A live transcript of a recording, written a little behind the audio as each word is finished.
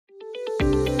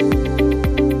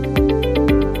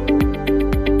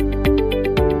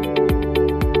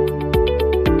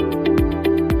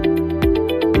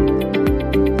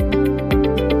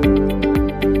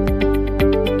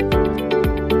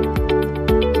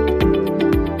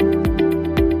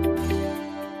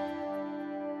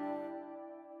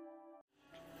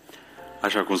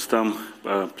Așa cum stăm,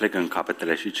 plecăm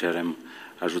capetele și cerem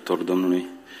ajutorul Domnului.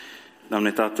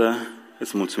 Doamne Tată,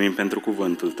 îți mulțumim pentru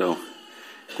cuvântul Tău.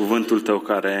 Cuvântul Tău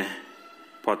care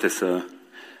poate să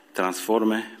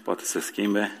transforme, poate să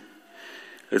schimbe.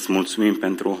 Îți mulțumim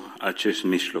pentru acest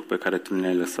mijloc pe care Tu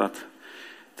ne-ai lăsat.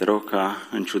 Te rog ca,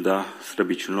 în ciuda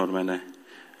slăbiciunilor mele,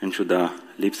 în ciuda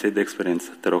lipsei de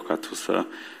experiență, te rog ca Tu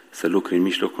să lucri în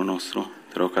mijlocul nostru.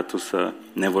 Te rog ca Tu să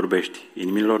ne vorbești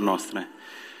inimilor noastre.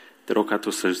 Te rog ca Tu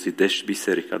să zidești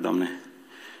biserica, Doamne,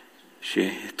 și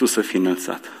Tu să fii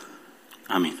înălțat.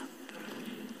 Amin.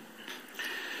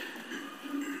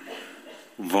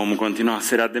 Vom continua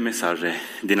seria de mesaje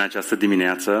din această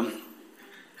dimineață,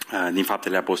 din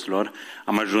Faptele Apostolilor.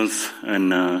 Am ajuns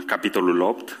în capitolul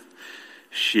 8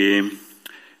 și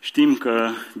știm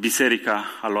că biserica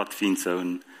a luat ființă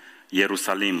în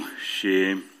Ierusalim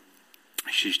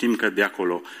și știm că de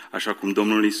acolo, așa cum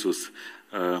Domnul Iisus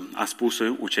a spus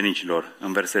ucenicilor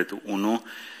în versetul 1,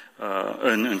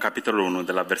 în capitolul 1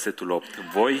 de la versetul 8,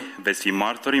 voi veți fi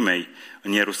martorii mei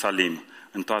în Ierusalim,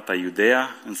 în toată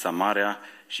Iudeea, în Samaria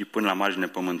și până la marginea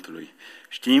pământului.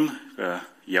 Știm că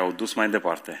i-au dus mai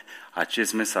departe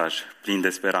acest mesaj plin de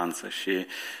speranță și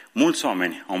mulți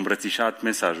oameni au îmbrățișat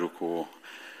mesajul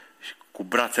cu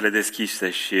brațele deschise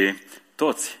și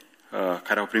toți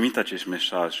care au primit acest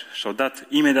mesaj și-au dat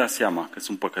imediat seama că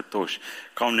sunt păcătoși,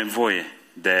 că au nevoie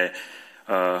de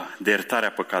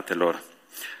iertarea păcatelor.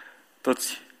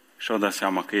 Toți și-au dat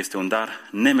seama că este un dar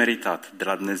nemeritat de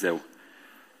la Dumnezeu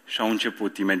și au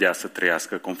început imediat să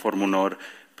trăiască conform unor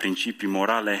principii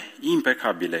morale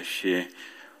impecabile și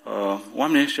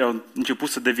oamenii ăștia au început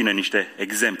să devină niște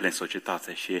exemple în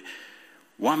societate și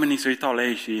oamenii se uitau la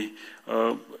ei și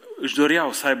își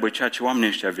doreau să aibă ceea ce oamenii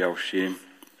ăștia aveau și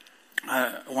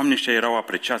oamenii ăștia erau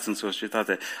apreciați în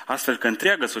societate, astfel că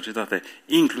întreaga societate,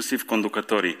 inclusiv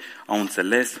conducătorii, au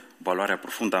înțeles valoarea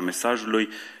profundă a mesajului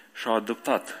și au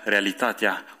adoptat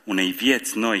realitatea unei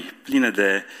vieți noi,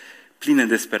 pline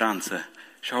de speranță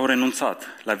și au renunțat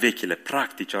la vechile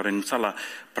practici, au renunțat la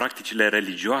practicile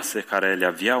religioase care le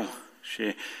aveau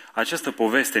și această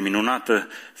poveste minunată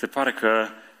se pare că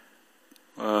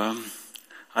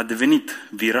a devenit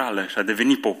virală și a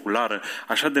devenit populară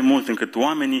așa de mult încât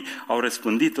oamenii au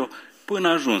răspândit-o până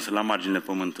a ajuns la marginile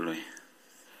pământului.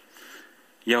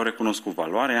 Ei au recunoscut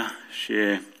valoarea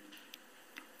și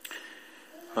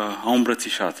au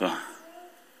îmbrățișat-o,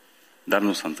 dar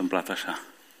nu s-a întâmplat așa.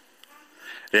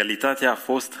 Realitatea a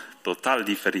fost total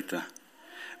diferită.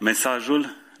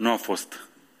 Mesajul nu a fost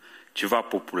ceva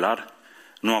popular,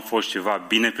 nu a fost ceva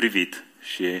bine privit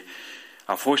și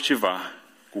a fost ceva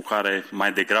cu care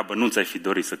mai degrabă nu ți-ai fi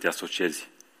dorit să te asociezi.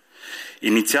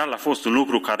 Inițial a fost un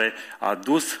lucru care a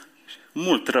adus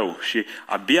mult rău și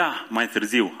abia mai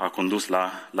târziu a condus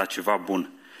la ceva bun.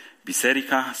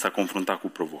 Biserica s-a confruntat cu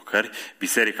provocări,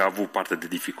 biserica a avut parte de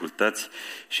dificultăți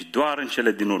și doar în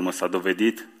cele din urmă s-a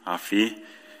dovedit a fi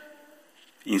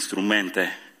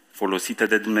instrumente folosite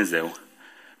de Dumnezeu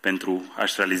pentru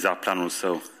a-și realiza planul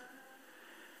Său.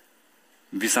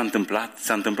 Vi s-a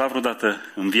întâmplat vreodată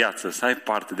în viață să ai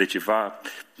parte de ceva,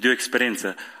 de o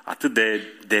experiență atât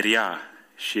de rea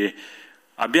și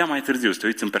abia mai târziu să te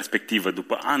uiți în perspectivă,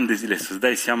 după ani de zile, să-ți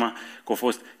dai seama că a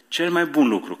fost cel mai bun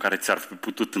lucru care ți-ar fi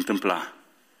putut întâmpla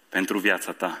pentru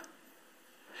viața ta.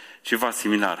 Ceva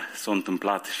similar s-a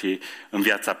întâmplat și în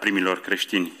viața primilor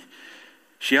creștini.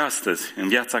 Și astăzi, în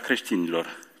viața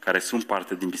creștinilor care sunt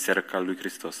parte din Biserica lui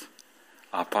Hristos,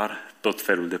 apar tot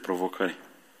felul de provocări.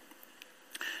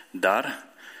 Dar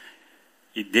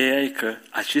ideea e că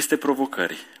aceste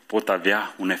provocări pot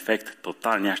avea un efect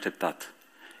total neașteptat.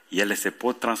 Ele se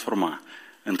pot transforma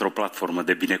într-o platformă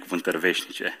de binecuvântări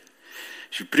veșnice.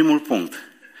 Și primul punct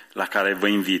la care vă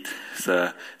invit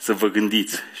să vă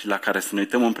gândiți și la care să ne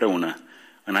uităm împreună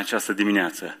în această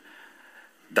dimineață,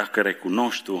 dacă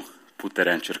recunoști tu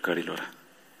puterea încercărilor.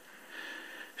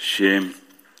 Și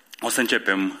o să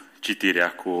începem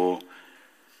citirea cu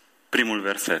primul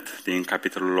verset din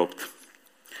capitolul 8.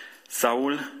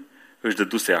 Saul își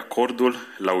dăduse acordul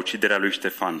la uciderea lui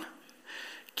Ștefan.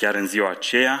 Chiar în ziua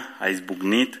aceea a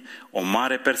izbucnit o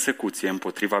mare persecuție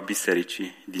împotriva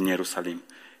bisericii din Ierusalim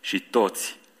și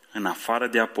toți, în afară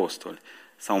de apostoli,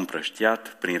 s-au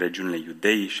împrăștiat prin regiunile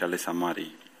Iudeii și ale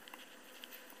Samariei.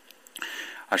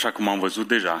 Așa cum am văzut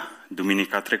deja,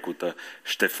 duminica trecută,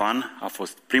 Ștefan a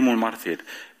fost primul martir,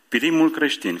 primul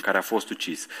creștin care a fost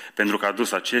ucis, pentru că a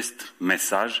dus acest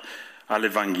mesaj al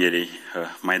Evangheliei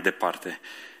mai departe.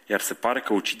 Iar se pare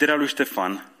că uciderea lui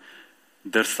Ștefan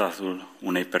dă startul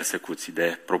unei persecuții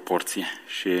de proporție.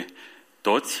 Și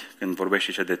toți, când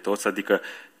vorbește de toți, adică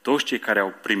toți cei care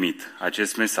au primit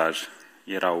acest mesaj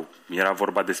era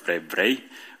vorba despre evrei,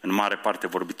 în mare parte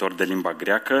vorbitori de limba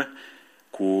greacă,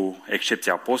 cu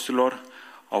excepția apostolilor,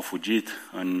 au fugit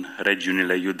în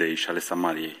regiunile Iudeii și ale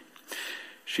Samariei.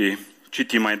 Și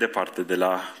citim mai departe de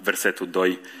la versetul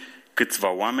 2. Câțiva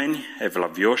oameni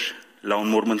evlavioși l-au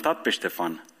înmormântat pe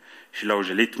Ștefan și l-au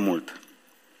jelit mult.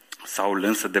 Saul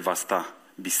însă devasta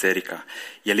biserica.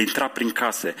 El intra prin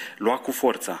case, lua cu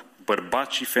forța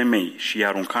bărbați și femei și îi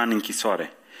arunca în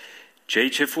închisoare. Cei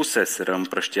ce fuseseră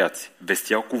împrăștiați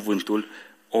vestiau cuvântul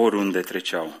oriunde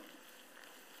treceau.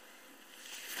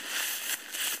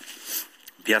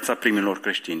 Viața primilor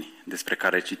creștini, despre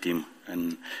care citim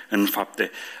în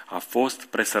Fapte, a fost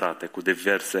presărată cu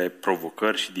diverse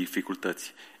provocări și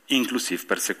dificultăți, inclusiv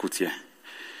persecuție.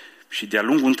 Și de-a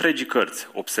lungul întregii cărți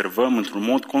observăm într-un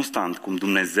mod constant cum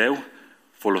Dumnezeu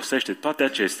folosește toate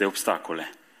aceste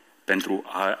obstacole pentru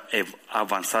a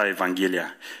avansa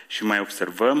Evanghelia. Și mai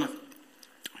observăm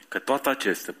că toată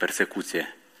această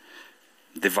persecuție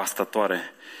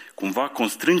devastatoare cumva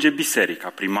constrânge biserica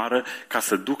primară ca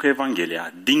să ducă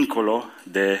Evanghelia dincolo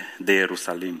de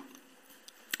Ierusalim.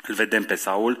 Îl vedem pe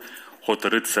Saul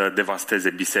hotărât să devasteze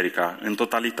biserica în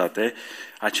totalitate,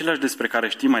 același despre care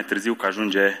știm mai târziu că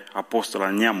ajunge apostol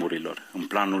al neamurilor în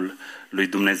planul lui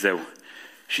Dumnezeu.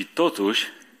 Și totuși,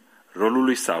 rolul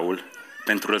lui Saul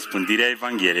pentru răspândirea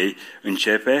Evangheliei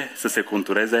începe să se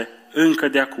contureze încă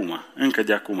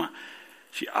de acum.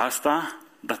 Și asta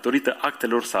datorită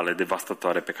actelor sale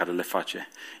devastatoare pe care le face.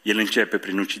 El începe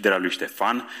prin uciderea lui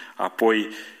Ștefan, apoi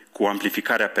cu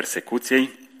amplificarea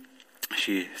persecuției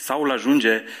și Saul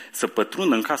ajunge să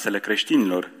pătrundă în casele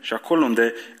creștinilor și acolo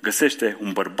unde găsește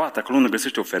un bărbat, acolo unde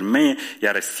găsește o femeie, îi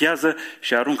arestează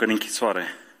și aruncă în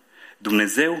închisoare.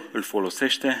 Dumnezeu îl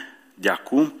folosește de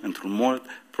acum într-un mod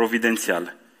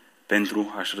providențial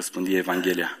pentru a-și răspândi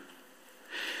Evanghelia.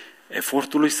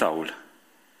 Efortul lui Saul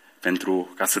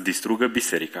ca să distrugă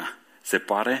biserica, se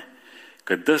pare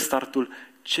că dă startul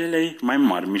celei mai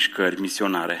mari mișcări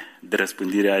misionare de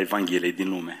răspândire a Evangheliei din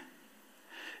lume.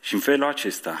 Și în felul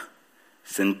acesta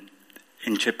se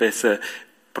începe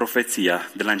profeția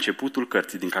de la începutul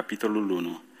cărții din capitolul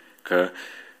 1,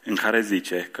 în care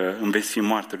zice că îmi veți fi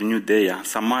martori în Iudeea,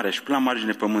 Samaria și până la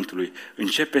marginea pământului,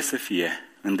 începe să fie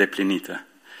îndeplinită.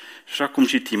 Și așa cum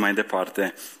citim mai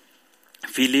departe,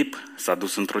 Filip s-a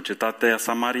dus într-o cetate a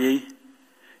Samariei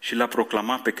și l-a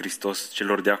proclamat pe Hristos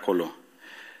celor de acolo.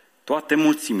 Toate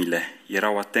mulțimile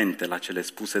erau atente la cele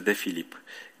spuse de Filip,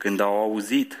 când au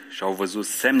auzit și au văzut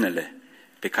semnele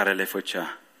pe care le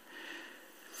făcea.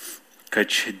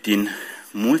 Căci din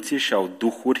mulți ieșeau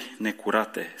duhuri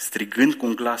necurate, strigând cu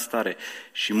un glas tare,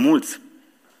 și mulți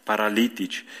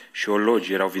paralitici și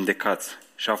ologi erau vindecați.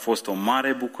 Și a fost o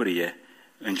mare bucurie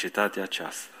în cetatea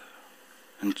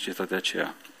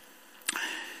aceea.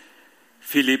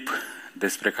 Filip,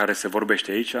 despre care se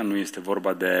vorbește aici, nu este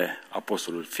vorba de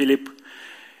apostolul Filip,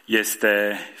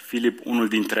 este Filip unul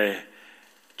dintre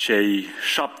cei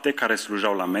 7 care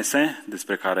slujau la mese,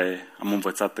 despre care am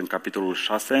învățat în capitolul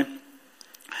 6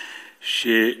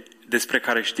 și despre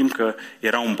care știm că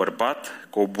era un bărbat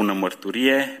cu o bună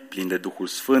mărturie, plin de Duhul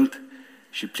Sfânt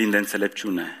și plin de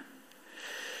înțelepciune.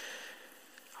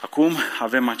 Acum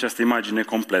avem această imagine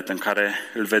completă în care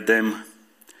îl vedem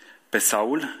pe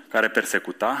Saul, care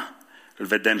persecuta, îl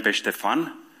vedem pe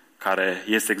Ștefan, care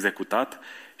este executat,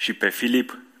 și pe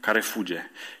Filip, care fuge.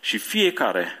 Și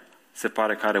fiecare se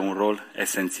pare că are un rol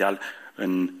esențial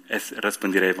în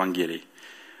răspândirea Evangheliei.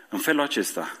 În felul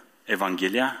acesta,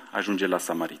 Evanghelia ajunge la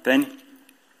samariteni,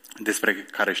 despre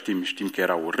care știm că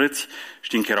erau urâți,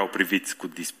 știm că erau priviți cu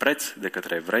dispreț de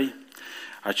către evrei.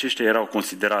 Aceștia erau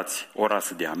considerați o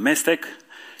rasă de amestec,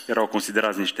 erau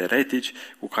considerați niște eretici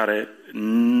cu care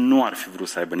nu ar fi vrut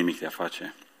să aibă nimic de a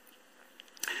face.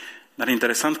 Dar e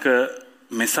interesant că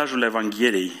mesajul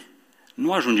Evangheliei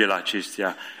nu ajunge la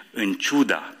aceștia în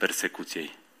ciuda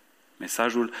persecuției.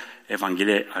 Mesajul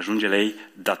Evangheliei ajunge la ei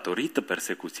datorită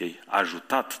persecuției,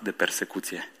 ajutat de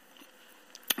persecuție.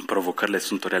 Provocările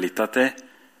sunt o realitate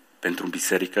pentru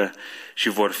biserică și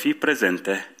vor fi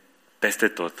prezente peste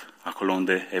tot, acolo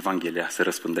unde Evanghelia se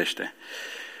răspândește.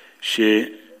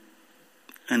 Și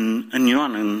în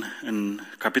Ioan, în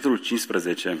capitolul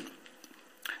 15,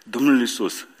 Domnul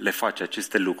Iisus le face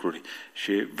aceste lucruri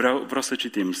și vreau să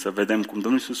citim, să vedem cum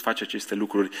Domnul Iisus face aceste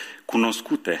lucruri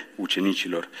cunoscute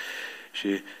ucenicilor.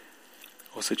 Și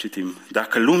o să citim.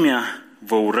 Dacă lumea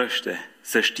vă urăște,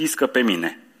 să știți că pe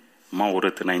mine m-a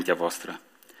urât înaintea voastră.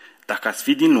 Dacă ați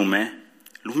fi din lume,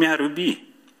 lumea ar iubi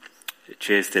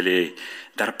ce este ale ei.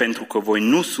 Dar pentru că voi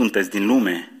nu sunteți din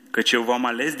lume, căci eu v-am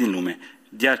ales din lume,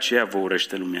 de aceea vă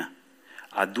urăște lumea.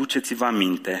 Aduceți-vă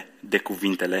aminte de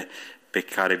cuvintele pe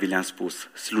care vi le-am spus.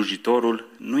 Slujitorul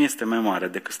nu este mai mare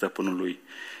decât stăpânul lui.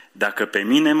 Dacă pe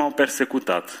mine m-au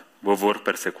persecutat, vă vor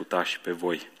persecuta și pe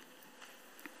voi.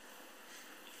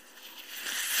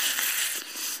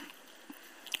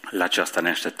 La aceasta ne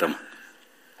așteptăm.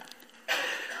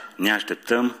 Ne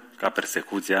așteptăm ca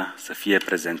persecuția să fie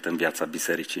prezentă în viața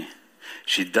bisericii.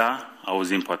 Și da,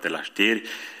 auzim poate la știri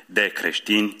de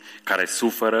creștini care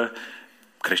suferă,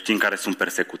 creștini care sunt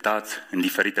persecutați în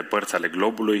diferite părți ale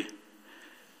globului,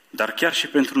 dar chiar și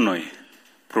pentru noi,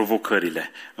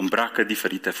 provocările îmbracă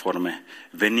diferite forme,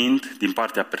 venind din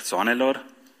partea persoanelor,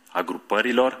 a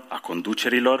grupărilor, a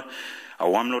conducerilor, a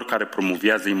oamenilor care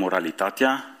promovează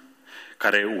imoralitatea,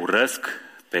 care urăsc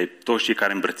pe toți cei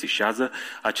care îmbrățișează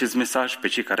acest mesaj, pe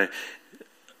cei care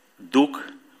duc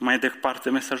mai departe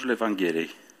mesajul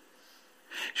Evangheliei.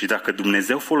 Și dacă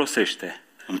Dumnezeu folosește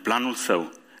în planul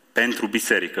Său pentru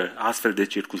biserică astfel de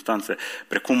circunstanțe,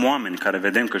 precum oameni care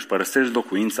vedem că își părăsesc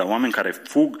locuința, oameni care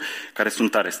fug, care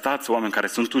sunt arestați, oameni care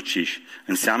sunt uciși,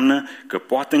 înseamnă că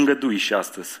poate îngădui și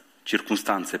astăzi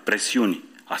circunstanțe, presiuni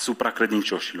asupra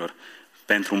credincioșilor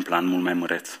pentru un plan mult mai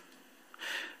măreț.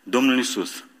 Domnul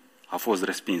Iisus a fost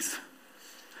respins.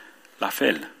 La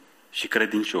fel și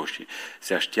credincioșii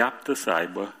se așteaptă să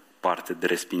aibă parte de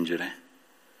respingere.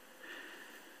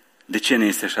 De ce ne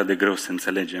este așa de greu să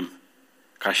înțelegem,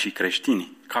 ca și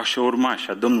creștini, ca și urmași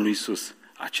a Domnului Iisus,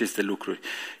 aceste lucruri?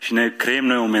 Și ne creăm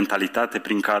noi o mentalitate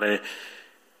prin care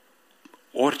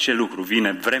orice lucru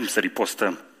vine, vrem să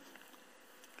ripostăm.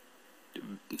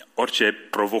 Orice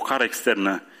provocare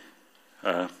externă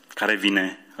care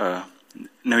vine,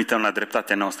 ne uităm la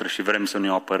dreptatea noastră și vrem să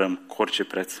ne o apărăm cu orice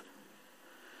preț.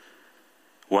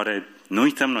 Oare nu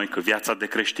uităm noi că viața de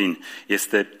creștin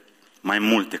este mai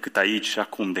mult decât aici și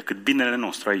acum, decât binele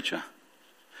nostru aici?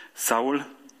 Saul,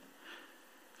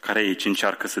 care aici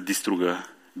încearcă să distrugă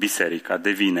biserica,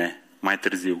 devine mai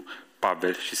târziu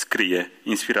Pavel și scrie,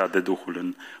 inspirat de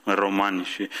Duhul în Romani,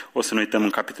 și o să ne uităm în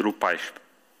capitolul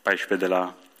 14 de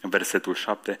la versetul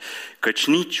 7, căci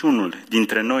niciunul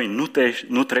dintre noi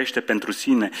nu trăiește pentru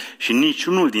sine și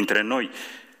niciunul dintre noi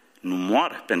nu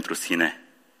moare pentru sine.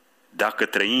 Dacă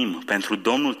trăim, pentru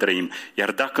Domnul trăim,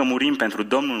 iar dacă murim, pentru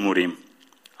Domnul murim.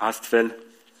 Astfel,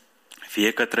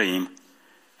 fie că trăim,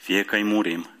 fie că îi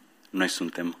murim, noi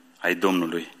suntem ai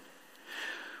Domnului.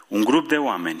 Un grup de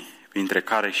oameni, printre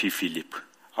care și Filip,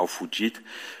 au fugit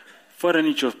fără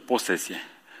nicio posesie.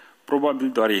 Probabil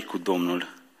doar ei cu Domnul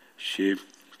și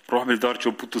probabil doar ce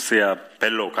au putut să ia pe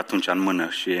loc atunci în mână.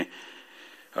 Și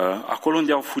acolo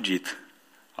unde au fugit,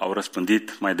 au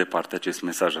răspândit mai departe acest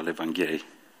mesaj al Evangheliei.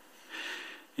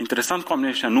 Interesant că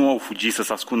oamenii ăștia nu au fugit să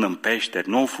se ascundă în peșteri,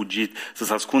 nu au fugit să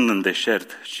se ascundă în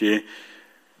deșert, ci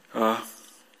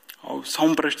s-au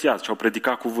împrăștiat și au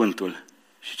predicat cuvântul.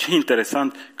 Și ce e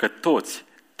interesant, că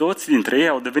toți dintre ei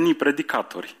au devenit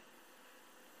predicatori.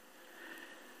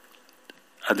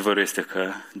 Adevărul este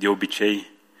că, de obicei,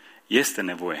 este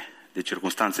nevoie de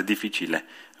circunstanțe dificile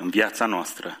în viața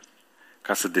noastră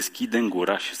ca să deschidem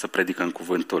gura și să predicăm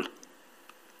cuvântul.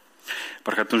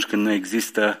 Parcă atunci când nu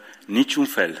există niciun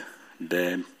fel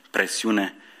de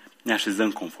presiune, ne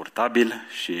așezăm confortabil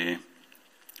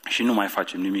și nu mai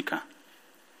facem nimica.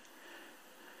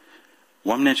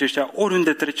 Oamenii aceștia,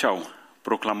 oriunde treceau,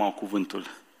 proclamau cuvântul.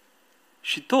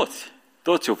 Și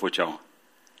toți o făceau.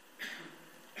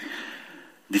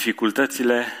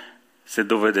 Dificultățile se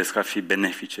dovedesc a fi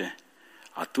benefice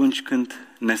atunci când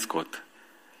ne scot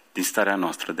din starea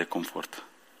noastră de confort.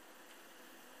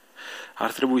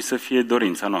 Ar trebui să fie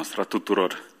dorința noastră a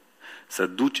tuturor să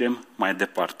ducem mai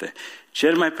departe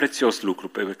cel mai prețios lucru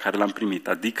pe care l-am primit,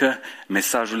 adică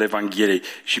mesajul Evangheliei,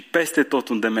 și peste tot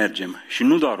unde mergem, și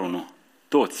nu doar unul,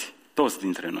 toți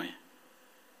dintre noi.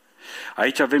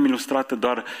 Aici avem ilustrată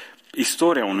doar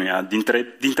istoria unuia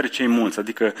dintre cei mulți,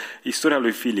 adică istoria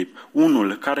lui Filip,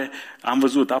 unul care, am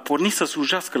văzut, a pornit să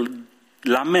slujească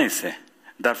la mese,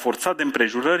 dar forțat de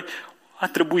împrejurări, a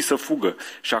trebuit să fugă.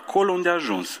 Și acolo unde a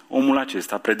ajuns, omul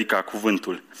acesta a predicat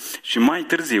cuvântul. Și mai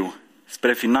târziu,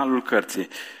 spre finalul cărții,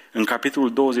 în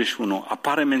capitolul 21,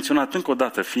 apare menționat încă o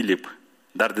dată Filip,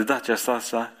 dar de data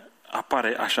asta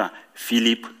apare așa,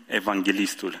 Filip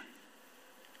Evanghelistul.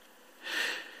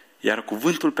 Iar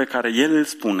cuvântul pe care el îl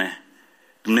spune,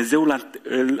 Dumnezeu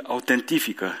îl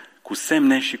autentifică cu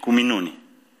semne și cu minuni.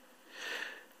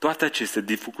 Toate aceste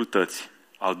dificultăți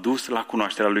au dus la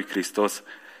cunoașterea lui Hristos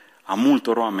a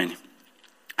multor oameni.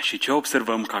 Și ce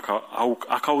observăm? Că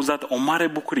a cauzat o mare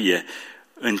bucurie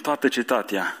în toată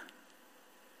cetatea.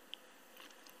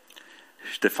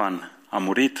 Ștefan a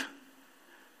murit,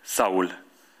 Saul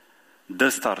dă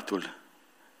startul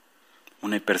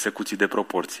unei persecuții de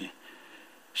proporții.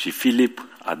 și Filip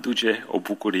aduce o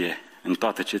bucurie în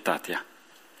toată cetatea.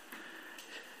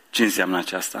 Ce înseamnă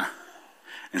aceasta?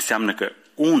 Înseamnă că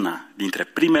una dintre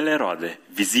primele roade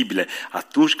vizibile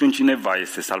atunci când cineva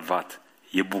este salvat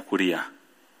e bucuria.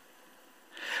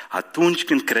 Atunci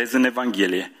când crezi în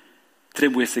Evanghelie,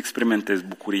 trebuie să experimentezi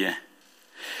bucurie.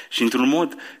 Și într-un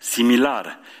mod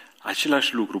similar,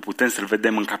 același lucru putem să-l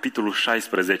vedem în capitolul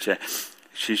 16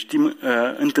 și știm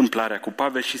întâmplarea cu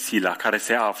Pavel și Sila care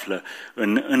se află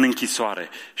în închisoare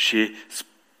și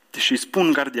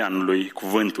spun gardianului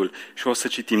cuvântul și o să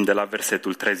citim de la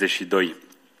versetul 32.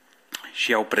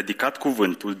 Și au predicat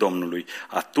cuvântul Domnului,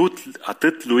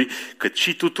 atât lui cât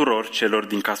și tuturor celor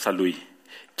din casa lui.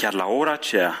 Chiar la ora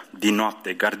aceea, din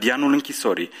noapte, gardianul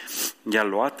închisorii i-a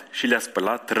luat și le-a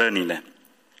spălat rănile.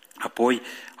 Apoi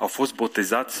au fost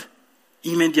botezați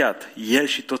imediat, el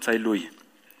și toți ai lui.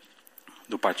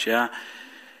 După aceea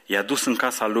i-a dus în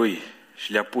casa lui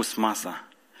și le-a pus masa.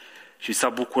 Și s-a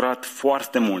bucurat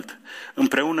foarte mult,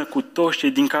 împreună cu toți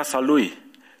cei din casa lui,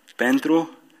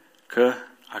 pentru că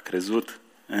a crezut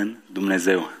în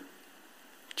Dumnezeu.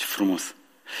 Ce frumos!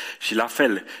 Și la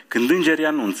fel, când îngerii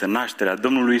anunță nașterea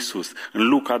Domnului Iisus, în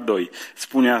Luca 2,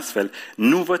 spune astfel: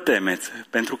 nu vă temeți,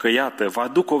 pentru că iată, vă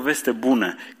aduc o veste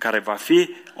bună, care va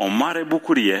fi o mare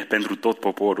bucurie pentru tot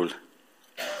poporul.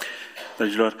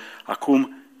 Dragilor,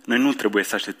 acum noi nu trebuie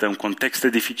să așteptăm contexte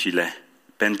dificile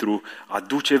pentru a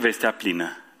duce vestea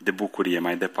plină de bucurie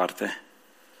mai departe.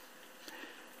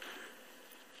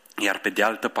 Iar pe de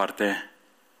altă parte,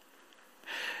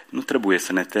 nu trebuie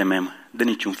să ne temem de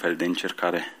niciun fel de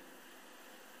încercare.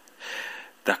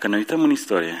 Dacă ne uităm în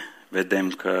istorie,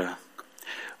 vedem că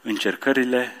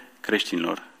încercările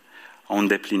creștinilor au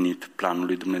îndeplinit planul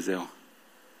lui Dumnezeu.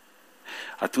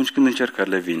 Atunci când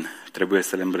încercările vin, trebuie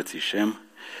să le îmbrățișăm,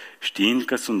 știind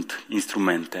că sunt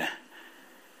instrumente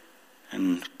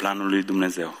în planul lui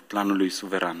Dumnezeu, planul lui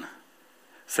suveran.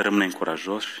 Să rămânem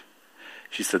curajoși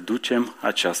și să ducem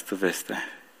această veste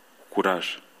cu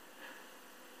curaj,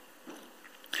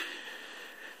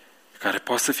 care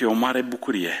poate să fie o mare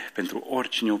bucurie pentru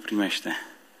oricine o primește.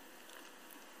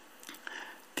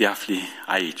 Te afli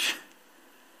aici,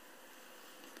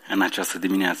 în această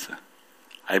dimineață.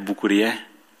 Ai bucurie?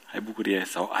 Ai bucurie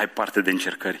sau ai parte de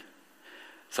încercări?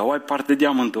 Sau ai parte de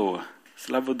amândouă?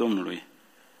 Slavă Domnului!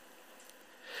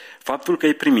 Faptul că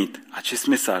ai primit acest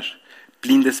mesaj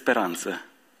plin de speranță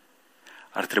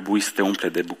ar trebui să te umple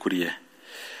de bucurie.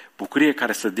 Bucurie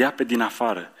care să dea pe din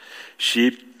afară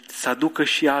și să aducă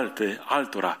și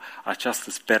altora această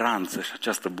speranță și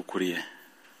această bucurie.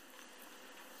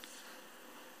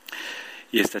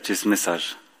 Este acest mesaj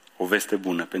o veste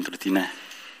bună pentru tine?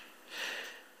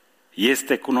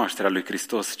 Este cunoașterea lui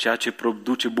Hristos ceea ce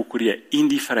produce bucurie,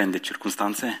 indiferent de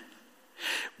circunstanțe?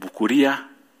 Bucuria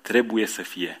trebuie să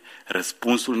fie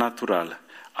răspunsul natural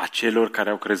a celor care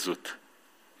au crezut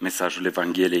mesajul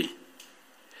Evangheliei.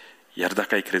 Iar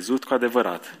dacă ai crezut cu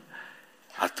adevărat,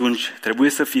 atunci trebuie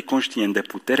să fii conștient de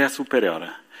puterea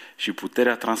superioară și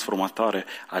puterea transformatoare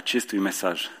a acestui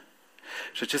mesaj.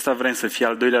 Și acesta vrem să fie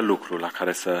al doilea lucru la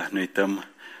care să ne uităm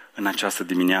în această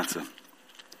dimineață.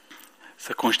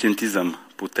 Să conștientizăm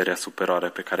puterea superioară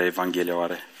pe care Evanghelia o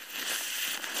are.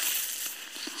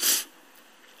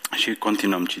 Și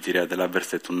continuăm citirea de la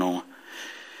versetul 9.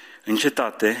 În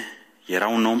cetate era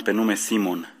un om pe nume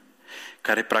Simon,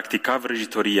 care practica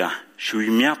vrăjitoria și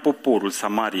uimea poporul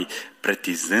Samarii,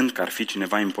 pretizând că ar fi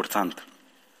cineva important.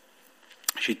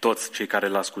 Și toți cei care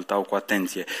îl ascultau cu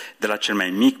atenție, de la cel mai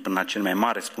mic până la cel mai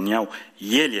mare, spuneau: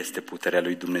 El este puterea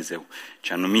lui Dumnezeu,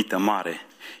 cea numită mare.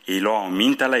 Ei luau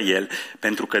mintea la el,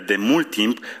 pentru că de mult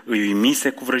timp îi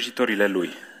uimise cu vrăjitorile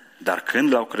lui. Dar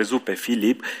când l-au crezut pe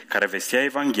Filip, care vestea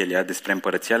Evanghelia despre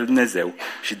împărăția lui Dumnezeu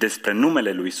și despre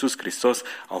numele lui Iisus Hristos,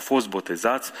 au fost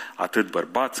botezați atât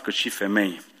bărbați cât și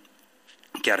femei.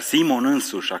 Chiar Simon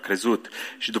însuși a crezut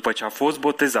și după ce a fost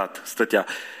botezat, stătea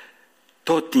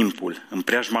tot timpul în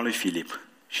preajma lui Filip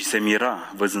și se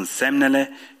mira văzând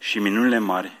semnele și minunile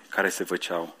mari care se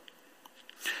făceau.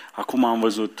 Acum am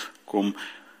văzut cum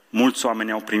mulți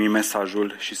oameni au primit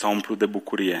mesajul și s-au umplut de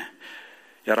bucurie.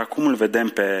 Iar acum îl vedem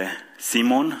pe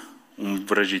Simon, un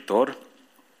vrăjitor,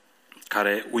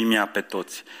 care uimea pe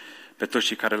toți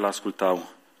cei care îl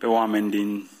ascultau, pe oameni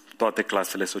din toate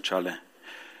clasele sociale.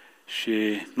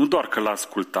 Și nu doar că îl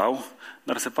ascultau,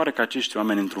 dar se pare că acești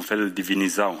oameni într-un fel îl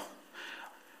divinizau.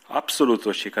 Absolut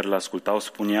toți cei care îl ascultau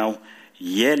spuneau: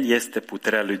 El este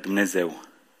puterea lui Dumnezeu,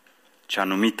 cea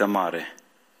numită mare,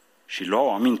 și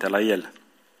luau aminte la el.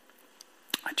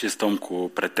 Acest om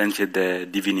cu pretenție de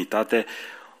divinitate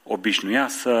obișnuia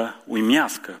să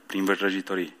uimească prin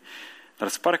vrăjitorii. Dar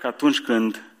se pare că atunci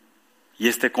când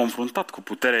este confruntat cu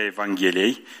puterea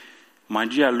Evangheliei,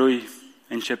 magia lui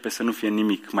începe să nu fie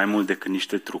nimic mai mult decât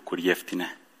niște trucuri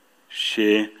ieftine.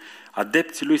 Și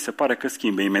adepții lui se pare că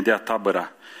schimbă imediat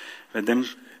tabăra. Vedem,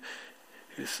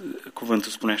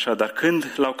 cuvântul spune așa, dar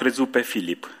când l-au crezut pe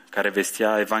Filip, care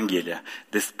vestea Evanghelia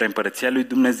despre împărăția lui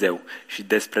Dumnezeu și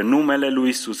despre numele lui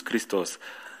Iisus Hristos,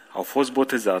 au fost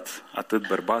botezați atât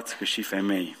bărbați cât și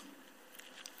femei.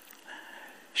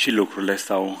 Și lucrurile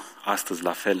stau astăzi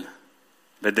la fel.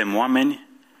 Vedem oameni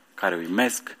care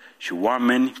uimesc și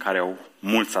oameni care au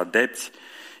mulți adepți.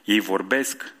 Ei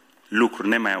vorbesc lucruri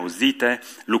nemai auzite,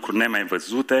 lucruri nemai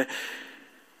văzute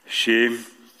și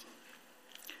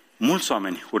mulți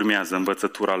oameni urmează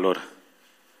învățătura lor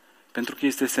pentru că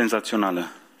este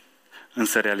senzațională.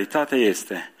 Însă realitatea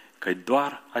este că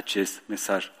doar acest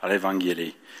mesaj al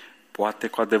Evangheliei poate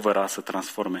cu adevărat să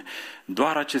transforme.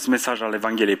 Doar acest mesaj al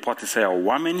Evangheliei poate să ia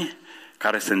oameni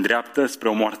care se îndreaptă spre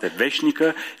o moarte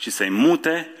veșnică și să-i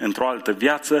mute într-o altă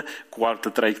viață cu o altă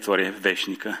traiectorie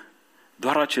veșnică.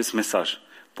 Doar acest mesaj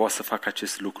poate să facă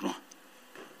acest lucru.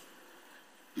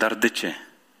 Dar de ce?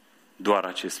 Doar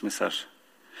acest mesaj.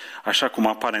 Așa cum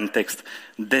apare în text,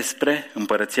 despre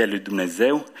împărăția lui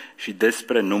Dumnezeu și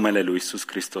despre numele lui Iisus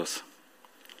Hristos.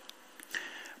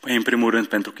 Păi, în primul rând,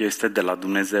 pentru că este de la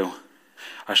Dumnezeu.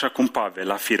 Așa cum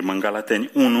Pavel afirmă în Galateni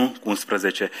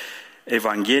 1:11,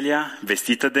 Evanghelia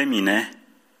vestită de mine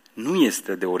nu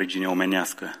este de origine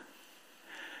omenească.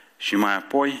 Și mai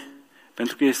apoi,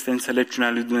 pentru că este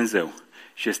înțelepciunea lui Dumnezeu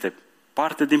și este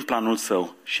parte din planul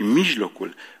său și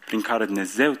mijlocul prin care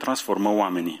Dumnezeu transformă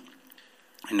oamenii.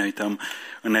 Ne uităm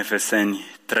în Efeseni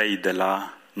 3, de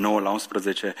la 9 la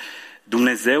 11,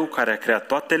 Dumnezeu care a creat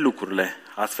toate lucrurile,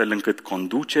 astfel încât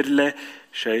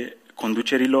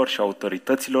conducerilor și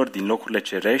autorităților din locurile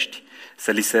cerești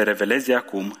să li se reveleze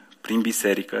acum, prin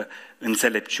biserică,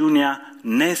 înțelepciunea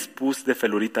nespus de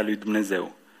felurită a lui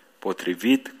Dumnezeu,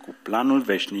 potrivit cu planul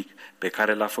veșnic pe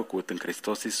care l-a făcut în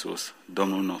Hristos Iisus,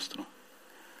 Domnul nostru.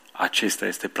 Acesta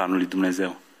este planul lui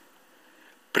Dumnezeu.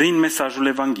 Prin mesajul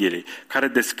Evangheliei, care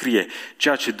descrie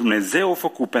ceea ce Dumnezeu a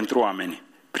făcut pentru oameni,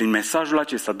 prin mesajul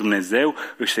acesta Dumnezeu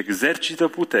își exercită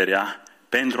puterea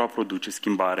pentru a produce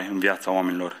schimbare în viața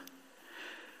oamenilor.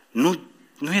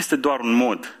 Nu este doar un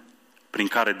mod prin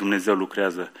care Dumnezeu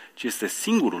lucrează, ci este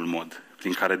singurul mod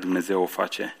prin care Dumnezeu o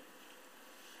face.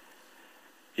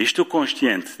 Ești tu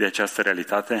conștient de această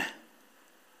realitate?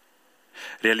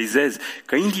 Realizezi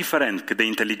că indiferent cât de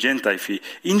inteligent ai fi,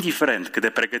 indiferent cât de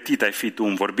pregătit ai fi tu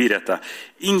în vorbirea ta,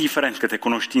 indiferent câte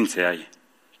cunoștințe ai,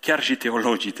 chiar și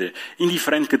teologice,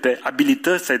 indiferent câte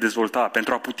abilități ai dezvolta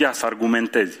pentru a putea să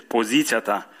argumentezi poziția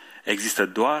ta, există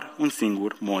doar un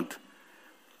singur mod,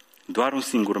 doar un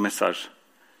singur mesaj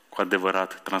cu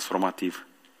adevărat transformativ.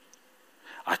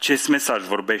 Acest mesaj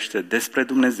vorbește despre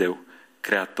Dumnezeu,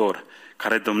 Creator,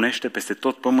 care domnește peste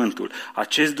tot pământul.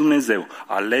 Acest Dumnezeu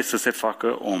ales să se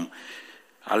facă om,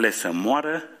 ales să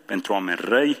moară pentru oameni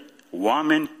răi,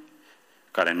 oameni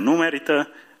care nu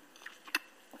merită,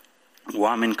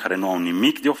 oameni care nu au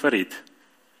nimic de oferit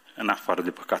în afară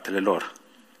de păcatele lor.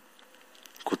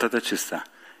 Cu toate acestea,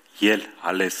 El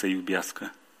ales să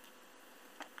iubească.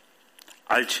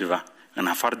 Altceva, în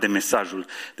afară de mesajul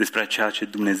despre ceea ce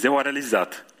Dumnezeu a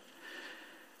realizat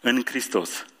în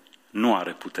Hristos, nu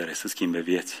are putere să schimbe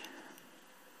vieți.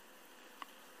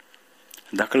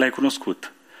 Dacă l-ai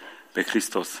cunoscut pe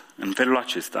Hristos în felul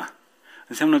acesta,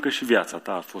 înseamnă că și viața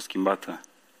ta a fost schimbată.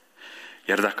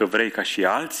 Iar dacă vrei ca și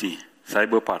alții să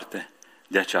aibă parte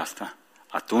de aceasta,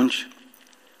 atunci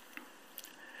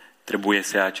trebuie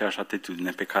să ai aceeași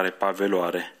atitudine pe care Pavel o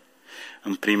are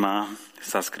în prima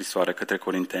sa scrisoare către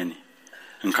Corinteni,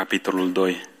 în capitolul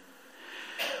 2.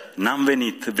 N-am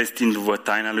venit vestindu-vă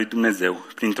taina lui Dumnezeu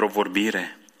printr-o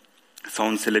vorbire sau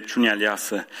înțelepciune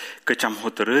aleasă, căci am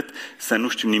hotărât să nu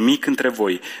știu nimic între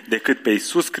voi decât pe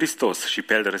Iisus Hristos și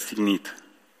pe El răstignit.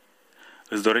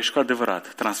 Îți dorești cu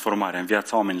adevărat transformarea în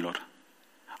viața oamenilor?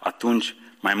 Atunci,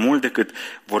 mai mult decât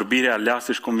vorbirea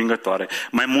aleasă și convingătoare,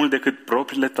 mai mult decât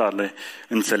propriile tale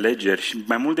înțelegeri și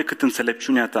mai mult decât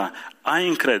înțelepciunea ta, ai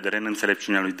încredere în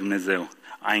înțelepciunea lui Dumnezeu.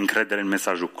 Ai încredere în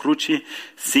mesajul crucii,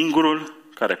 singurul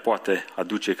care poate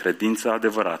aduce credință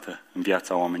adevărată în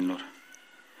viața oamenilor.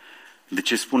 De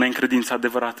ce spune în credință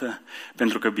adevărată?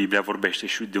 Pentru că Biblia vorbește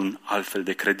și de un alt fel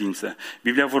de credință.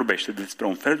 Biblia vorbește despre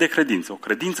un fel de credință, o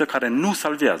credință care nu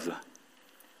salvează.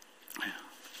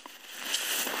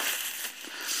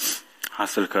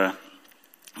 Astfel că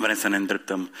vrem să ne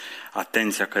îndreptăm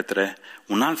atenția către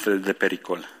un alt fel de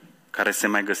pericol care se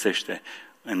mai găsește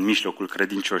în mijlocul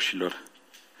credincioșilor,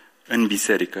 în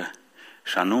biserică,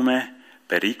 și anume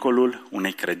pericolul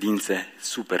unei credințe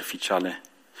superficiale.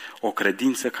 O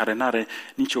credință care nu are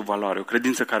nicio valoare, o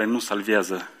credință care nu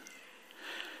salvează.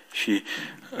 Și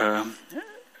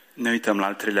ne uităm la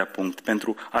al treilea punct,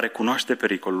 pentru a recunoaște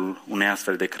pericolul unei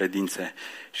astfel de credințe.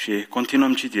 Și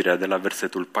continuăm citirea de la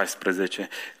versetul 14.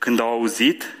 Când au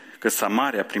auzit că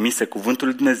Samaria primise cuvântul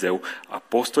lui Dumnezeu,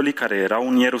 apostolii care erau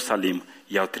în Ierusalim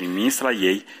i-au trimis la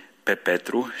ei pe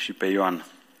Petru și pe Ioan.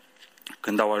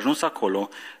 Când au ajuns acolo,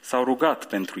 s-au rugat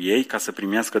pentru ei ca să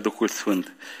primească Duhul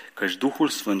Sfânt, căci Duhul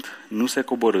Sfânt nu se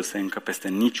coborâse încă peste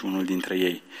niciunul dintre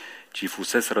ei, ci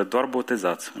fuseseră doar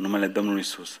botezați în numele Domnului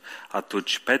Iisus.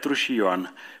 Atunci Petru și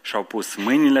Ioan și-au pus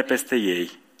mâinile peste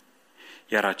ei,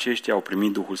 iar aceștia au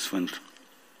primit Duhul Sfânt.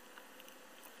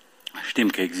 Știm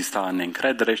că exista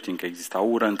neîncredere, știm că exista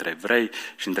ură între evrei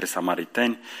și între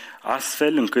samariteni,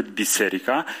 astfel încât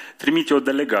biserica trimite o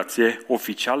delegație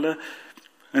oficială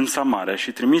în Samaria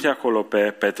și trimite acolo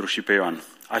pe Petru și pe Ioan.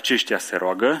 Aceștia se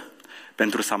roagă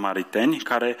pentru samariteni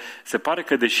care se pare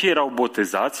că, deși erau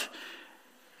botezați,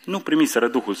 nu primiseră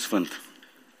Duhul Sfânt.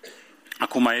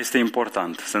 Acum este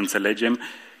important să înțelegem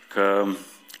că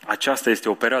aceasta este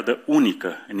o perioadă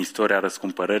unică în istoria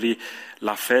răscumpărării,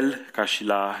 la fel ca și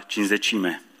la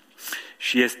Cincizecime.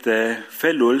 Și este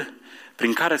felul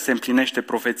prin care se împlinește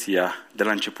profeția de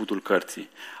la începutul cărții.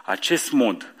 Acest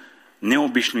mod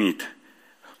neobișnuit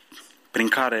prin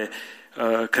care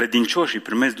credincioșii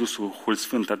primesc Duhul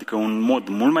Sfânt, adică un mod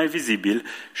mult mai vizibil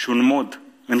și un mod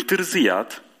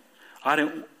întârziat,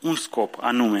 are un scop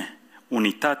anume,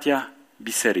 unitatea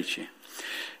bisericii.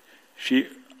 Și,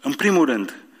 în primul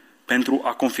rând, pentru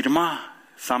a confirma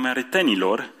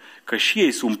samaritenilor că și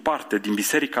ei sunt parte din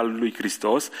Biserica lui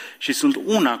Hristos și sunt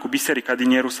una cu Biserica din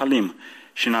Ierusalim.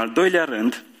 Și, în al doilea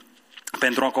rând,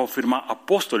 pentru a confirma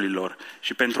apostolilor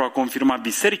și pentru a confirma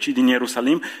bisericii din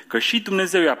Ierusalim că și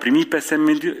Dumnezeu i-a primit pe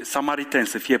samariteni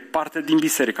să fie parte din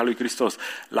Biserica lui Hristos.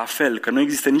 La fel, că nu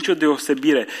există nicio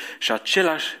deosebire și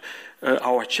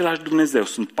au același Dumnezeu,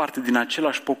 sunt parte din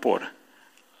același popor.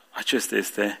 Acesta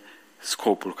este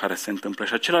scopul care se întâmplă.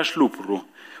 Și același lucru,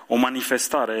 o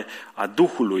manifestare a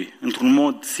Duhului într-un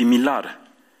mod similar,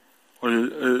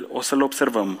 o să-l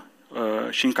observăm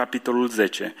și în capitolul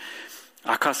 10.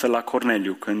 Acasă la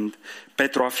Corneliu, când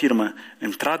Petru afirmă,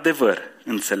 într-adevăr,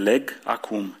 înțeleg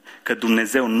acum că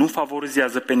Dumnezeu nu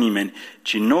favorizează pe nimeni,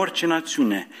 ci în orice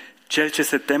națiune, cel ce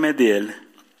se teme de El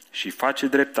și face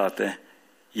dreptate,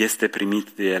 este primit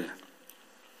de El.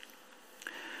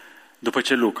 După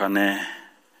ce Luca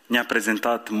ne-a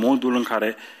prezentat modul în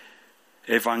care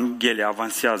Evanghelia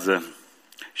avansează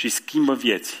și schimbă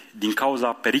vieți din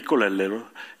cauza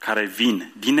pericolelor care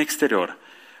vin din exterior,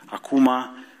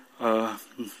 acum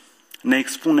ne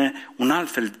expune un alt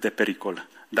fel de pericol,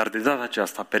 dar de data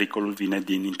aceasta pericolul vine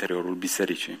din interiorul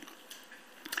bisericii.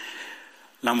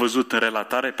 L-am văzut în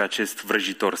relatare pe acest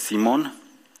vrăjitor Simon,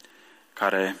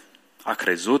 care a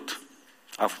crezut,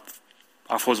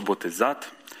 a fost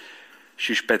botezat și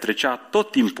își petrecea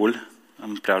tot timpul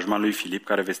în preajma lui Filip,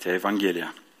 care vestea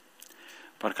Evanghelia.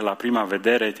 Parcă la prima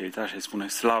vedere te uita și îi spune,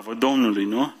 slavă Domnului,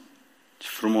 nu? Ce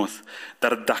frumos!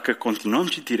 Dar dacă continuăm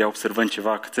citirea, observăm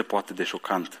ceva cât se poate de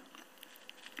șocant.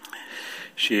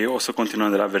 Și o să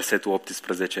continuăm de la versetul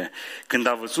 18. Când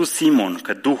a văzut Simon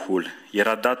că Duhul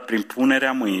era dat prin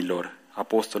punerea mâinilor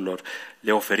apostolilor,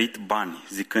 le-a oferit bani,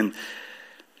 zicând,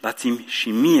 dați-mi și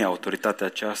mie autoritatea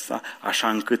aceasta, așa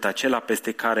încât acela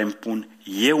peste care îmi pun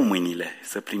eu mâinile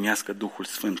să primească Duhul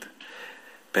Sfânt.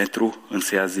 Petru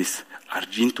însă i-a zis,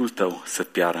 argintul tău să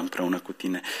piară împreună cu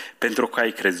tine, pentru că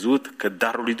ai crezut că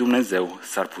darul lui Dumnezeu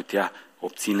s-ar putea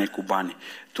obține cu bani.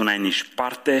 Tu n-ai nici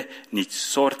parte, nici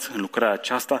sorț în lucrarea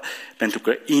aceasta, pentru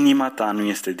că inima ta nu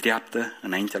este dreaptă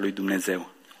înaintea lui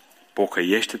Dumnezeu.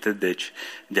 Pocăiește-te deci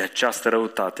de această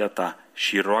răutate a ta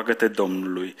și roagă-te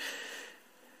Domnului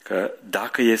că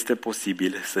dacă este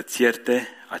posibil să-ți ierte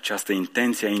această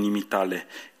intenție a inimii tale,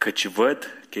 căci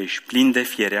văd că ești plin de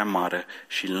fiere amară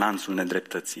și lanțul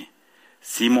nedreptății.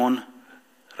 Simon,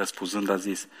 răspunzând, a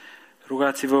zis,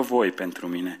 rugați-vă voi pentru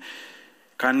mine,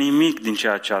 ca nimic din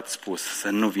ceea ce ați spus să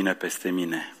nu vină peste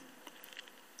mine.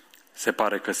 Se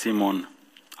pare că Simon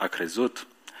a crezut,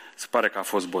 se pare că a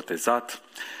fost botezat,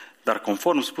 dar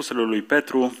conform spuselor lui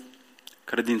Petru,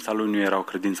 credința lui nu era o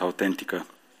credință autentică.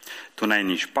 Tu n-ai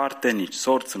nici parte, nici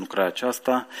sorț în lucrarea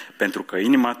aceasta, pentru că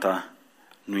inima ta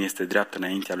nu este dreaptă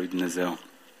înaintea lui Dumnezeu.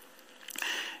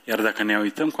 Iar dacă ne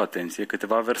uităm cu atenție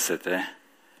câteva versete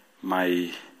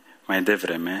mai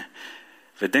devreme,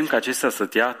 vedem că acesta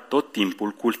stătea tot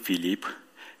timpul cu Filip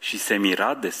și se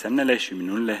mira de semnele și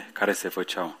minunile care se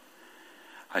făceau.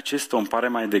 Acest om pare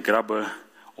mai degrabă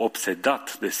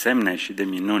obsedat de semne și de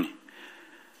minuni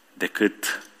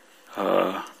decât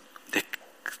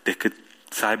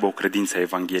să aibă o credință a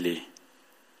Evangheliei.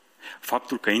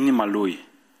 Faptul că inima lui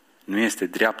nu este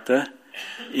dreaptă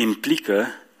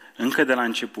implică încă de la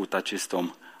început acest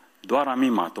om doar a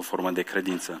mimat o formă de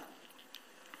credință.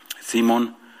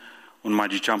 Simon, un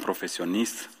magician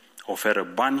profesionist, oferă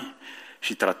bani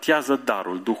și tratează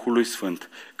darul Duhului Sfânt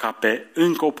ca pe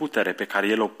încă o putere pe care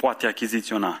el o poate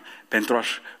achiziționa pentru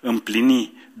a-și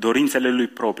împlini dorințele lui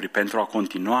proprii, pentru a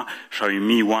continua și a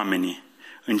uimi oamenii.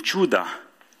 În ciuda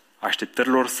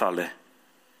așteptărilor sale,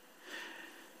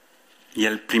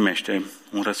 el primește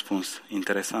un răspuns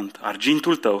interesant.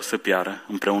 Argintul tău să piară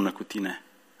împreună cu tine.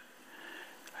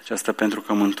 Aceasta pentru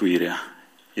că mântuirea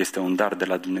este un dar de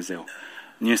la Dumnezeu.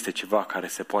 Nu este ceva care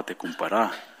se poate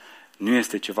cumpăra, nu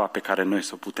este ceva pe care noi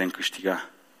să o putem câștiga.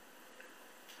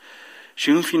 Și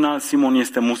în final Simon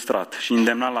este mustrat și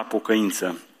îndemnat la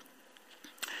pocăință.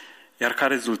 Iar ca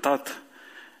rezultat,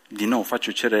 din nou face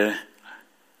o cerere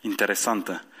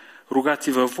interesantă.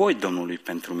 Rugați-vă voi Domnului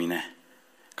pentru mine,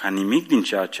 ca nimic din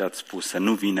ceea ce ați spus să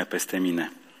nu vină peste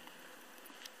mine.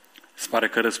 Se pare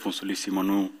că răspunsul lui Simon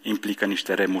nu implică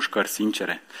niște remușcări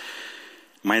sincere.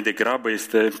 Mai degrabă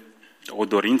este o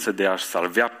dorință de a-și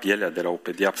salvea pielea de la o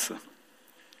pedeapsă.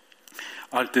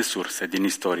 Alte surse din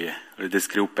istorie îl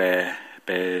descriu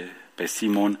pe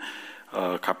Simon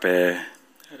ca pe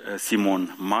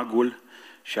Simon magul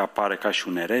și apare ca și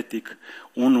un eretic,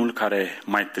 unul care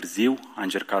mai târziu a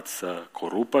încercat să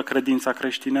corupă credința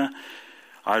creștină,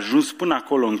 a ajuns până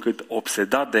acolo încât,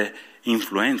 obsedat de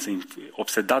influență,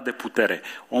 obsedat de putere,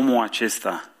 omul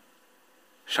acesta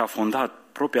și-a fondat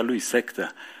propria lui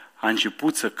sectă, a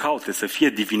început să caute, să fie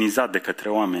divinizat de către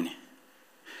oameni.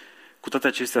 Cu toate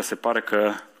acestea se pare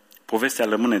că povestea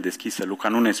rămâne deschisă, Luca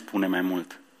nu ne spune mai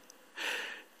mult.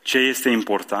 Ce este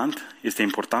important? Este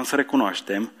important să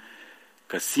recunoaștem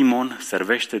că Simon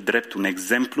servește drept un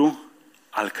exemplu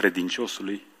al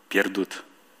credinciosului pierdut.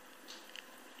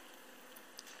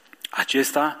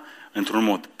 Acesta, într-un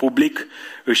mod public,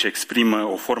 își exprimă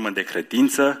o formă de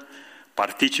credință,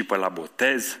 participă la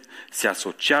botez, se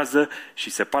asociază și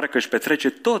se pare că își petrece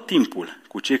tot timpul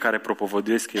cu cei care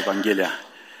propovăduiesc Evanghelia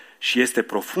și este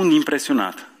profund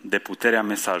impresionat de puterea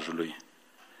mesajului.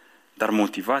 Dar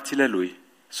motivațiile lui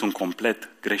sunt complet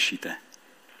greșite.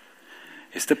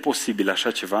 Este posibil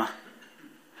așa ceva?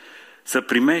 Să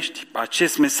primești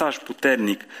acest mesaj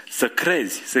puternic, să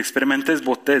crezi, să experimentezi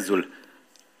botezul,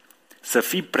 să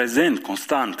fii prezent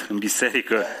constant în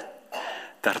biserică,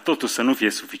 dar totuși să nu fie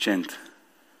suficient.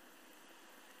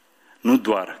 Nu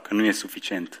doar că nu e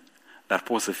suficient, dar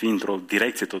poți să fii într-o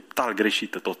direcție total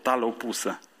greșită, total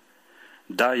opusă.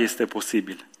 Da, este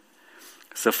posibil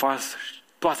să faci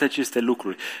toate aceste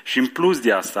lucruri. Și în plus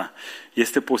de asta,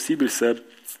 este posibil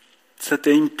să te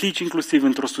implici inclusiv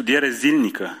într-o studiere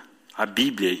zilnică a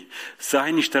Bibliei, să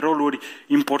ai niște roluri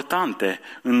importante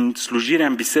în slujirea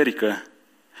în biserică.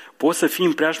 Poți să fii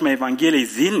în preajma Evangheliei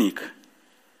zilnic,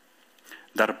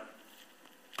 dar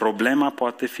problema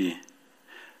poate fi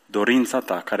dorința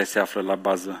ta care se află la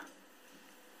bază.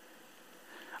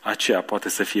 Aceea poate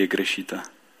să fie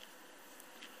greșită.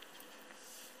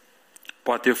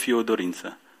 Poate fi o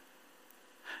dorință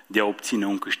de a obține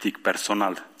un câștig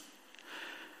personal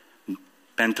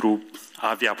pentru a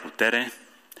avea putere,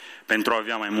 pentru a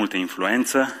avea mai multă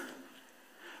influență,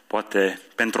 poate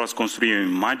pentru a-ți construi o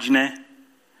imagine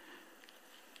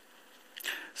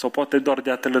sau poate doar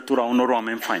de a te lătura unor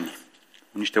oameni faini,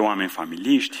 niște oameni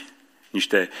familiști,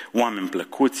 niște oameni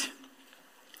plăcuți.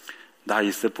 Da,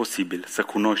 este posibil să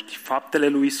cunoști faptele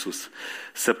lui Iisus,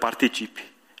 să participi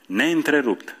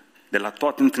neîntrerupt de la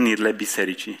toate întâlnirile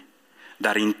bisericii,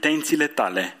 dar intențiile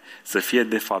tale să fie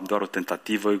de fapt doar o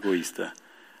tentativă egoistă,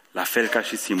 la fel ca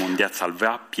și Simon, de a-ți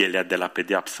salvea pielea de la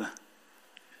pedeapsă.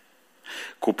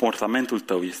 Comportamentul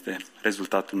tău este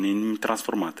rezultatul unei inimi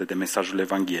transformate de mesajul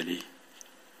Evangheliei.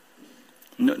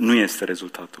 Nu este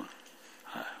rezultatul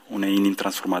unei inimi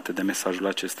transformate de mesajul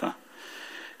acesta,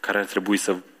 care ar trebui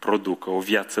să producă o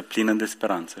viață plină de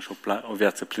speranță și o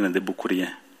viață plină de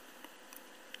bucurie.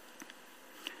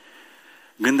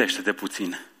 Gândește-te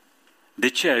puțin. De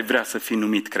ce ai vrea să fii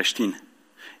numit creștin?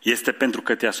 Este pentru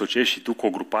că te asociezi și tu cu o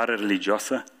grupare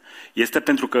religioasă? Este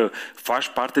pentru că faci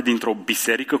parte dintr-o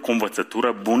biserică cu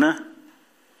învățătură bună?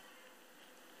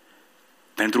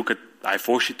 Pentru că ai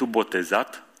fost și tu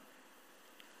botezat?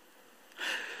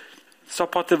 Sau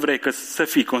poate vrei să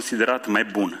fii considerat mai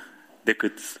bun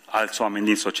decât alți oameni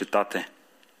din societate,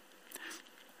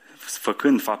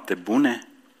 făcând fapte bune,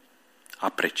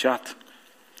 apreciat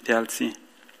de alții?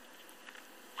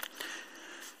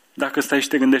 Dacă stai și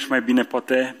te gândești mai bine,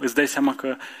 poate îți dai seama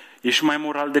că ești mai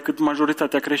moral decât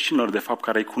majoritatea creștinilor, de fapt,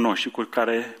 care îi cunoști și cu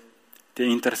care te-ai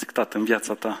intersectat în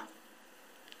viața ta.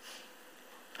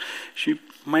 Și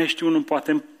mai ești unul,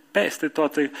 poate peste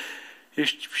toate,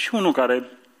 ești și unul care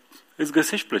îți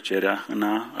găsești plăcerea în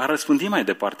a răspândi mai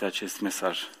departe acest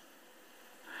mesaj.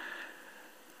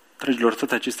 Dragilor,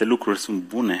 toate aceste lucruri sunt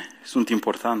bune, sunt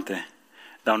importante,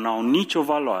 dar nu au nicio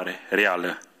valoare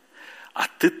reală,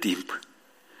 atât timp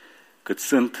cât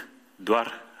sunt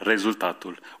doar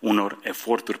rezultatul unor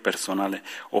eforturi personale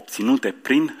obținute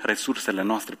prin resursele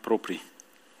noastre proprii.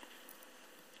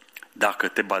 Dacă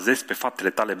te bazezi pe faptele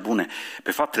tale bune,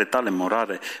 pe faptele tale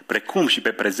morale, precum și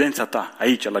pe prezența ta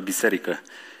aici la biserică,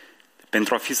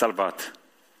 pentru a fi salvat,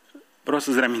 vreau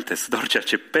să-ți reamintesc doar ceea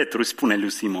ce Petru spune lui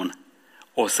Simon: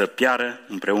 o să piară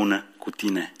împreună cu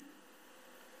tine.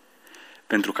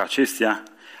 Pentru că acestea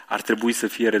ar trebui să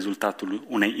fie rezultatul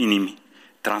unei inimi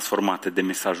transformate de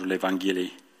mesajul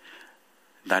Evangheliei.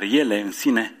 Dar ele în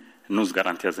sine nu-ți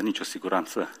garantează nicio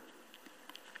siguranță.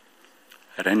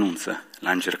 Renunță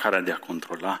la încercarea de a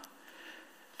controla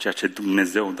ceea ce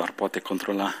Dumnezeu doar poate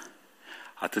controla,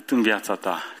 atât în viața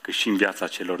ta, cât și în viața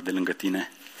celor de lângă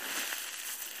tine.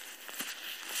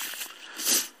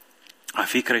 A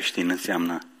fi creștin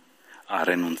înseamnă a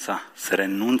renunța, să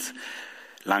renunți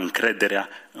la încrederea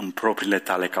în propriile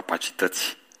tale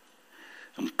capacități,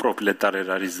 în propriile tale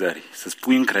realizări, să-ți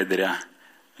pui încrederea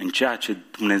în ceea ce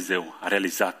Dumnezeu a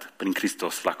realizat prin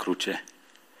Hristos la cruce.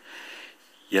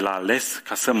 El a ales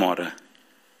ca să moară,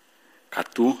 ca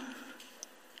tu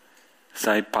să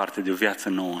ai parte de o viață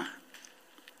nouă,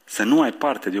 să nu ai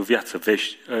parte de o viață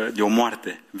de o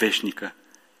moarte veșnică,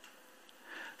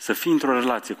 să fii într-o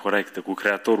relație corectă cu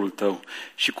Creatorul tău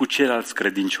și cu ceilalți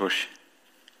credincioși.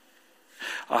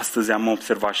 Astăzi am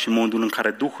observat și modul în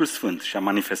care Duhul Sfânt și-a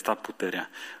manifestat puterea,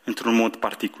 într-un mod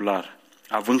particular,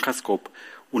 având ca scop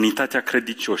unitatea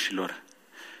credincioșilor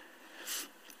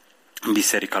în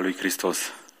Biserica lui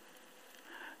Hristos.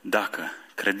 Dacă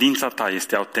credința ta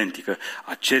este autentică,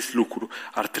 acest lucru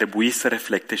ar trebui să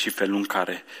reflecte și felul în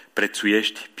care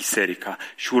prețuiești biserica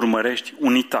și urmărești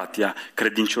unitatea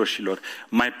credincioșilor,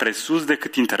 mai presus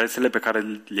decât interesele pe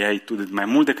care le ai tu, mai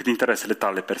mult decât interesele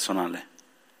tale personale.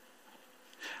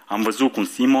 Am văzut cum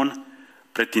Simon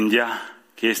pretindea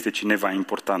că este cineva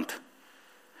important.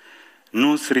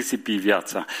 Nu-ți risipi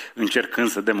viața încercând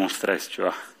să demonstrezi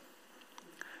ceva.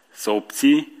 Să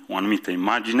obții o anumită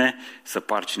imagine, să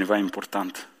pari cineva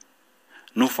important.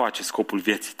 Nu face scopul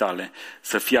vieții tale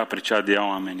să fii apreciat de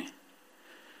oamenii.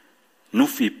 Nu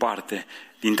fii parte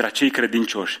dintre acei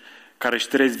credincioși care își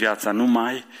trăiesc viața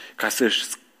numai ca să-și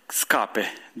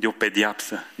scape de o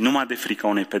pediapsă, numai de frica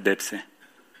unei pedepse.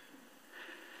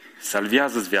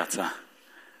 Salvează-ți viața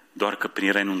doar că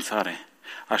prin renunțare.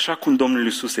 Așa cum Domnul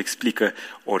Iisus explică,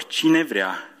 oricine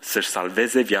vrea să-și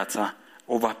salveze viața,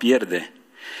 o va pierde.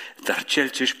 Dar cel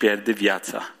ce își pierde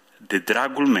viața, de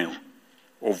dragul meu,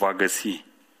 o va găsi.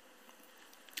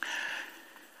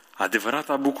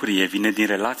 Adevărata bucurie vine din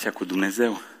relația cu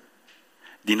Dumnezeu,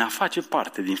 din a face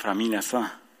parte din familia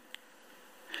sa.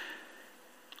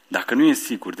 Dacă nu ești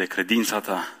sigur de credința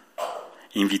ta,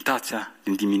 invitația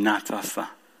din dimineața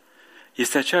asta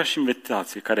este aceeași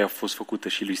invitație care a fost făcută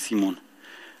și lui Simon.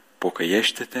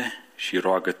 Pocăiește-te și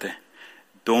roagă-te.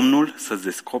 Domnul să-ți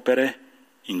descopere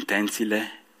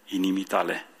intențiile inimii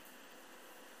tale.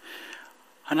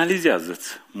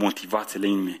 Analizează-ți motivațiile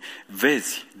inimii.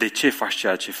 Vezi de ce faci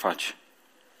ceea ce faci.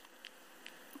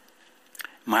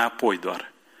 Mai apoi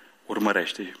doar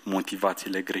urmărește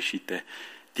motivațiile greșite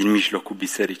din mijlocul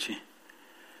bisericii.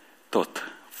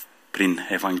 Tot prin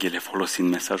Evanghelie, folosind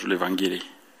mesajul Evangheliei.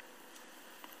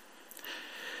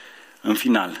 În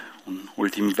final, un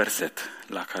ultim verset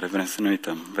la care vrem să ne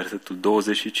uităm, versetul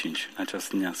 25 în această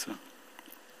dimineață.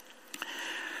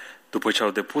 După ce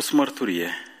au depus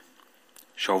mărturie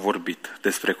și au vorbit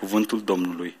despre cuvântul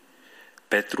Domnului,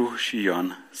 Petru și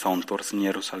Ioan s-au întors în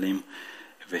Ierusalim,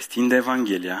 vestind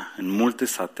Evanghelia în multe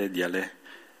sate de ale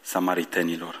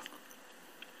samaritenilor.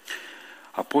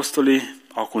 Apostolii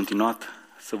au continuat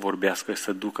să vorbească și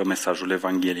să ducă mesajul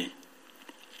Evangheliei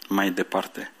mai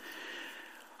departe.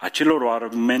 Acelor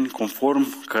oameni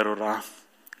conform cărora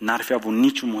n-ar fi avut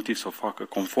niciun motiv să o facă,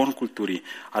 conform culturii,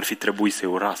 ar fi trebuit să-i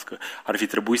urască, ar fi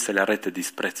trebuit să le arate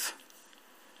dispreț.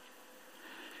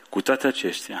 Cu toate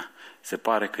acestea, se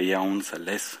pare că ei au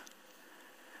înțeles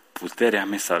puterea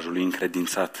mesajului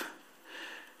încredințat.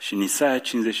 Și în Isaia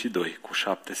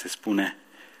 52:7 se spune: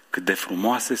 cât de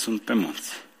frumoase sunt pe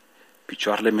munți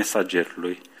picioarele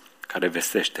mesagerului care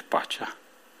vestește pacea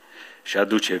și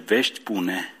aduce vești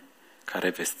bune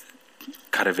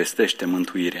care vestește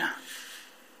mântuirea.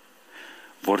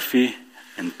 Vor fi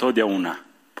întotdeauna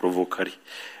provocări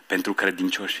pentru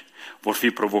credincioși. Vor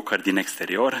fi provocări din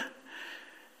exterior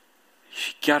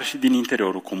și chiar și din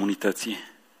interiorul comunității.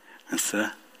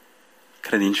 Însă,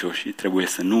 credincioșii trebuie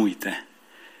să nu uite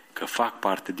că fac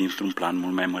parte dintr-un plan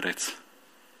mult mai măreț.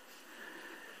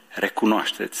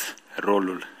 Recunoașteți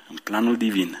rolul în planul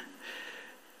divin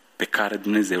pe care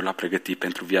Dumnezeu l-a pregătit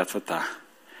pentru viața ta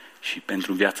și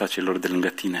pentru viața celor de lângă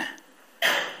tine.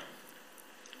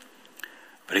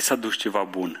 Vrei să aduci ceva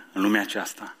bun în lumea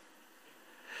aceasta?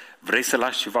 Vrei să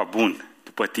lași ceva bun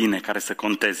după tine care să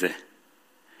conteze?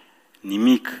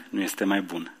 Nimic nu este mai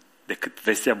bun decât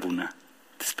vestea bună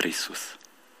despre Isus.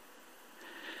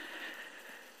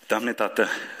 Doamne, Tată,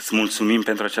 îți mulțumim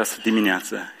pentru această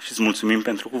dimineață și îți mulțumim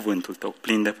pentru cuvântul Tău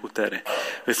plin de putere.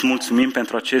 Îți mulțumim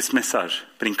pentru acest mesaj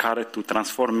prin care Tu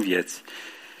transformi vieți.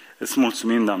 Îți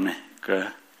mulțumim, Doamne, că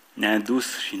ne-ai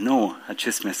adus și nouă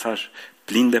acest mesaj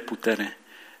plin de putere.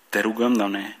 Te rugăm,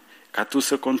 Doamne, ca Tu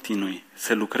să continui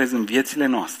să lucrezi în viețile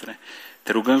noastre.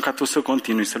 Te rugăm ca Tu să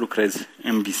continui să lucrezi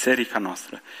în biserica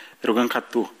noastră. Te rugăm ca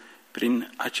Tu,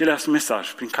 prin același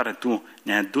mesaj prin care Tu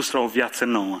ne-ai adus la o viață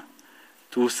nouă,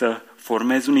 Tu să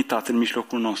formezi unitate în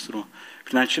mijlocul nostru.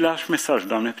 Prin același mesaj,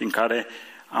 Doamne, prin care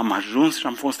am ajuns și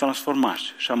am fost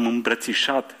transformați și am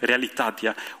îmbrățișat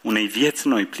realitatea unei vieți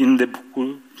noi, pline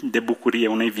de bucurie,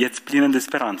 unei vieți pline de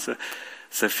speranță,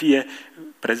 să fie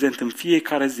prezent în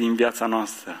fiecare zi în viața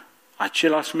noastră.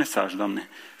 Același mesaj, Doamne,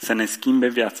 să ne schimbe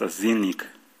viața zilnic.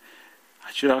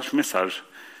 Același mesaj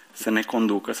să ne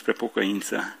conducă spre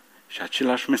pocăință și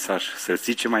același mesaj să-l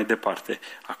zice mai departe,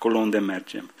 acolo unde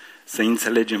mergem, să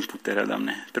înțelegem puterea,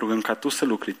 Doamne. Te rugăm ca Tu să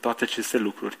lucri toate aceste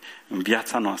lucruri în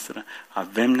viața noastră.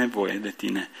 Avem nevoie de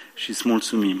Tine și îți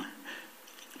mulțumim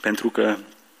pentru că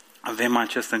avem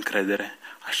această încredere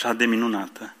așa de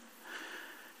minunată,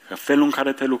 că felul în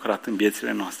care Te-ai lucrat în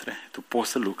viețile noastre, Tu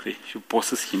poți să lucri și poți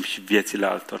să schimbi și viețile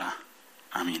altora.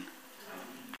 Amin.